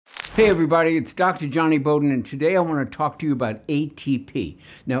Hey everybody, it's Dr. Jonny Bowden, and today I want to talk to you about ATP.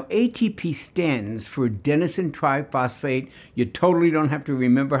 Now, ATP stands for adenosine triphosphate. You totally don't have to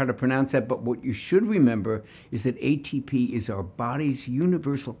remember how to pronounce that, but what you should remember is that ATP is our body's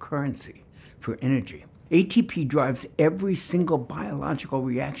universal currency for energy. ATP drives every single biological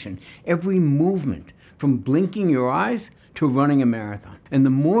reaction, every movement, from blinking your eyes to running a marathon. And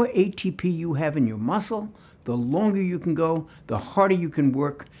the more ATP you have in your muscle, the longer you can go, the harder you can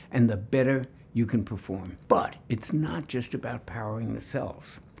work, and the better you can perform. But it's not just about powering the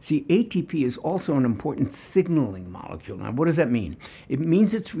cells. See, ATP is also an important signaling molecule. Now, what does that mean? It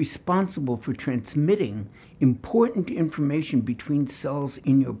means it's responsible for transmitting important information between cells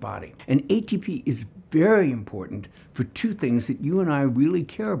in your body. And ATP is very important for two things that you and I really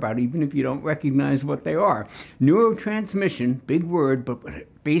care about, even if you don't recognize what they are. Neurotransmission, big word, but what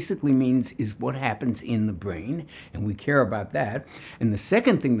it basically means is what happens in the brain, and we care about that. And the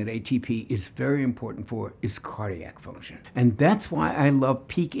second thing that ATP is very important for is cardiac function. And that's why I love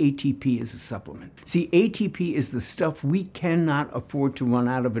PEAK ATP as a supplement. See, ATP is the stuff we cannot afford to run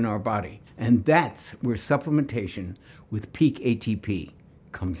out of in our body. And that's where supplementation with PEAK ATP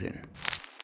comes in.